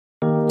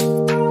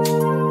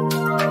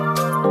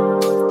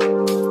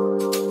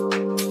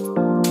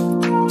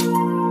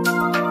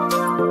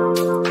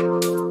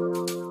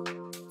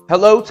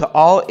Hello to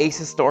all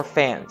Asustor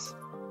fans.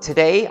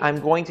 Today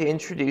I'm going to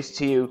introduce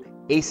to you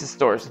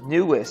Asustor's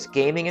newest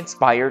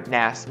gaming-inspired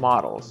NAS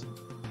models,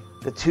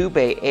 the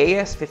 2-bay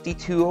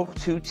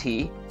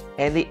AS5202T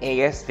and the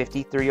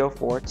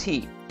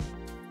AS5304T.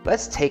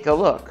 Let's take a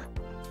look.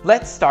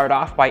 Let's start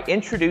off by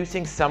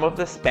introducing some of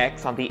the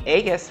specs on the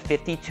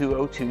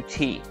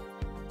AS5202T.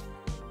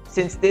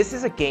 Since this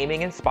is a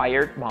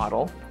gaming-inspired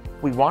model,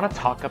 we want to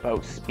talk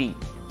about speed.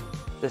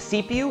 The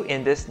CPU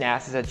in this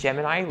NAS is a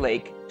Gemini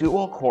Lake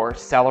dual-core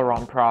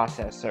Celeron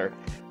processor,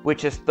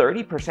 which is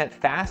 30%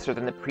 faster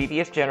than the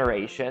previous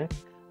generation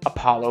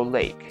Apollo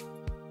Lake.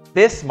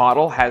 This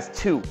model has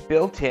two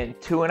built-in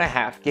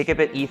 2.5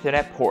 Gigabit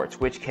Ethernet ports,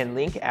 which can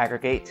link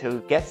aggregate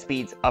to get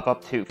speeds of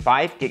up to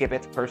 5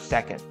 gigabits per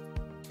second.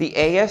 The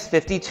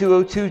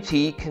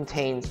AS5202T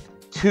contains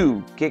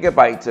 2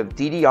 gigabytes of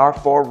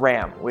DDR4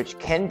 RAM, which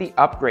can be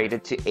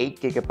upgraded to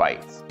 8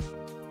 gigabytes.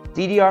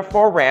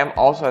 DDR4 RAM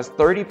also has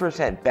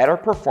 30% better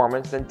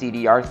performance than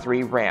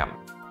DDR3 RAM.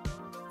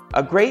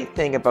 A great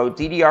thing about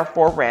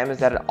DDR4 RAM is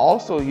that it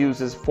also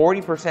uses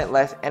 40%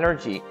 less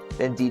energy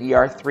than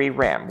DDR3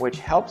 RAM, which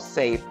helps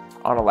save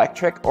on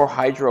electric or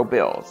hydro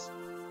bills.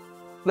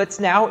 Let's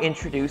now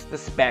introduce the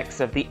specs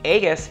of the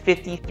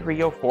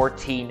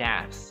AS5304T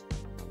NAS.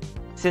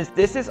 Since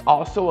this is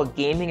also a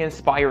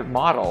gaming-inspired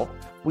model,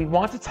 we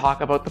want to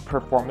talk about the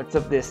performance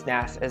of this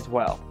NAS as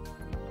well.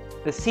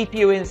 The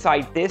CPU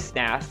inside this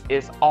NAS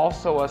is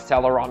also a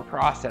Celeron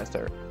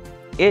processor.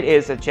 It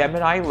is a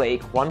Gemini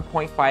Lake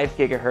 1.5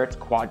 GHz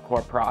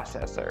quad-core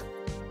processor.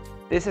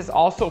 This is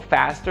also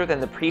faster than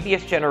the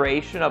previous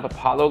generation of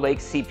Apollo Lake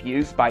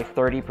CPUs by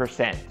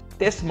 30%.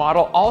 This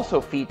model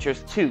also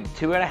features two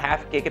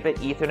 2.5 Gigabit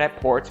Ethernet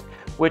ports,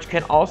 which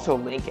can also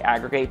link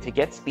aggregate to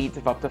get speeds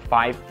of up to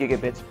 5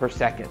 gigabits per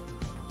second.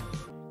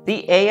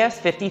 The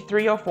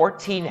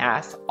AS5304T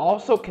NAS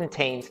also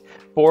contains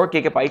 4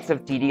 GB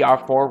of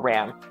DDR4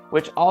 RAM,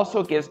 which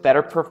also gives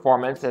better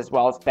performance as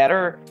well as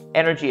better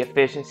energy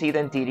efficiency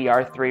than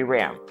DDR3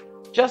 RAM.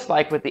 Just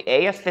like with the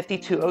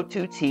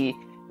AS5202T,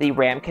 the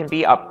RAM can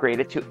be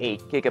upgraded to 8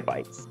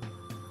 GB.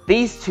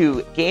 These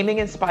two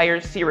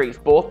gaming-inspired series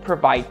both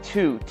provide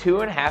two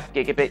 2.5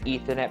 Gigabit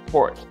Ethernet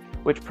ports,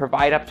 which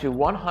provide up to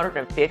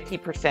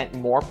 150%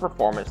 more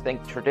performance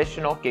than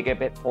traditional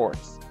gigabit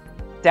ports.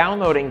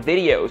 Downloading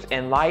videos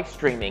and live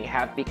streaming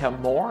have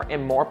become more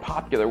and more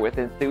popular with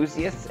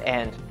enthusiasts,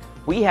 and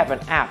we have an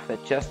app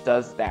that just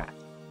does that.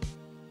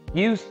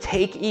 Use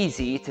Take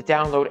Easy to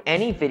download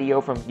any video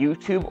from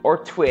YouTube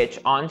or Twitch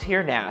onto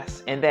your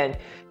NAS, and then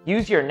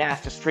use your NAS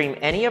to stream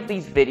any of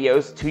these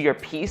videos to your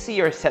PC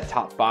or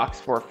set-top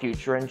box for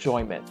future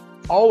enjoyment.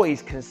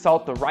 Always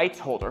consult the rights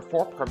holder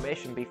for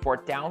permission before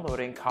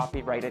downloading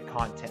copyrighted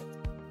content.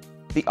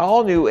 The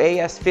all-new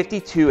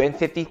AS52 and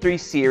 53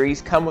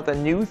 series come with a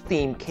new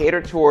theme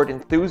catered toward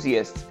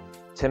enthusiasts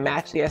to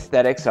match the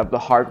aesthetics of the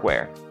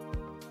hardware.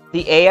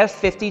 The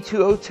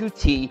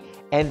AS5202T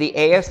and the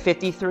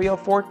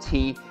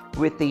AS5304T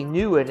with the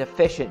new and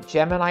efficient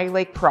Gemini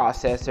Lake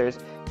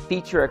processors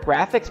feature a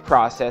graphics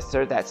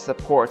processor that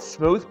supports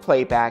smooth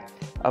playback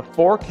of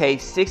 4K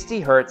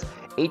 60Hz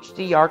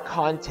HDR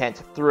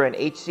content through an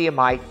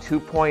HDMI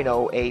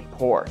 2.0A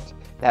port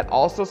that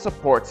also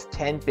supports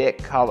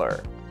 10-bit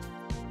color.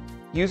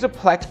 Use a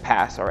Plex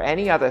Pass or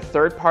any other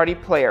third-party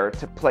player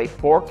to play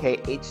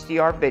 4K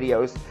HDR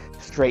videos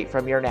straight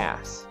from your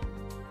NAS.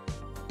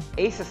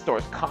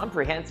 Asustor's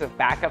comprehensive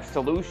backup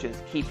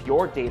solutions keep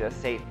your data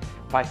safe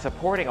by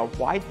supporting a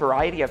wide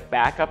variety of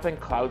backup and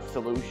cloud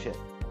solutions.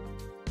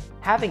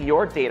 Having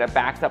your data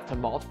backed up to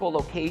multiple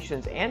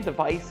locations and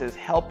devices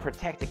help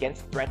protect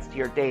against threats to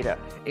your data,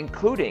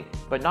 including,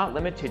 but not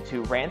limited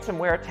to,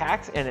 ransomware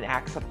attacks and an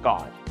acts of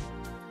God.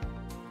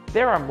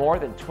 There are more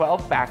than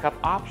 12 backup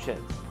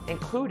options,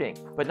 including,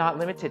 but not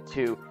limited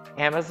to,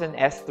 Amazon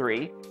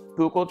S3,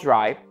 Google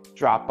Drive,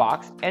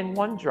 Dropbox, and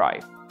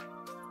OneDrive.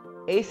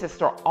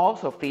 Asustor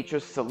also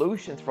features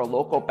solutions for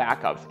local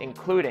backups,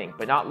 including,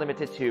 but not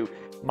limited to,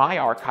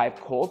 MyArchive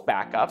cold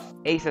backups,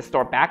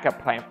 Asustor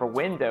Backup Plan for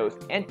Windows,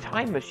 and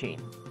Time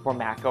Machine for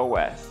Mac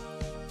OS.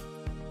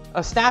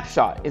 A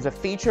snapshot is a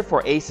feature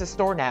for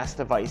Asustor NAS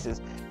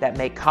devices that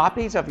make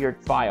copies of your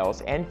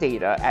files and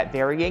data at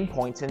varying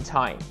points in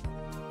time.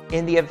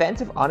 In the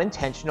event of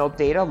unintentional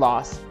data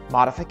loss,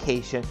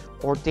 modification,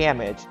 or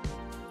damage,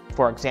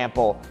 for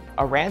example,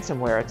 a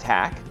ransomware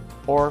attack,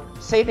 or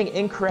saving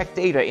incorrect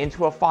data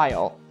into a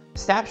file,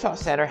 Snapshot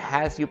Center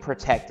has you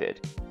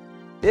protected.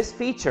 This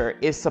feature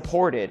is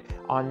supported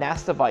on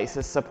NAS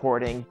devices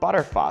supporting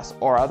Butterfuss,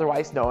 or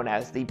otherwise known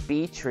as the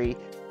B-Tree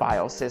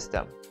file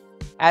system.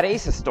 At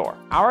Asustor,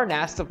 our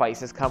NAS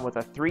devices come with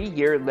a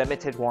 3-year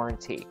limited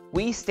warranty.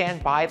 We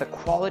stand by the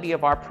quality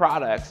of our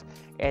products,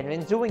 and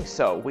in doing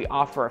so, we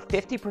offer a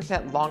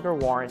 50% longer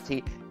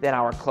warranty than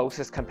our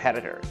closest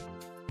competitors.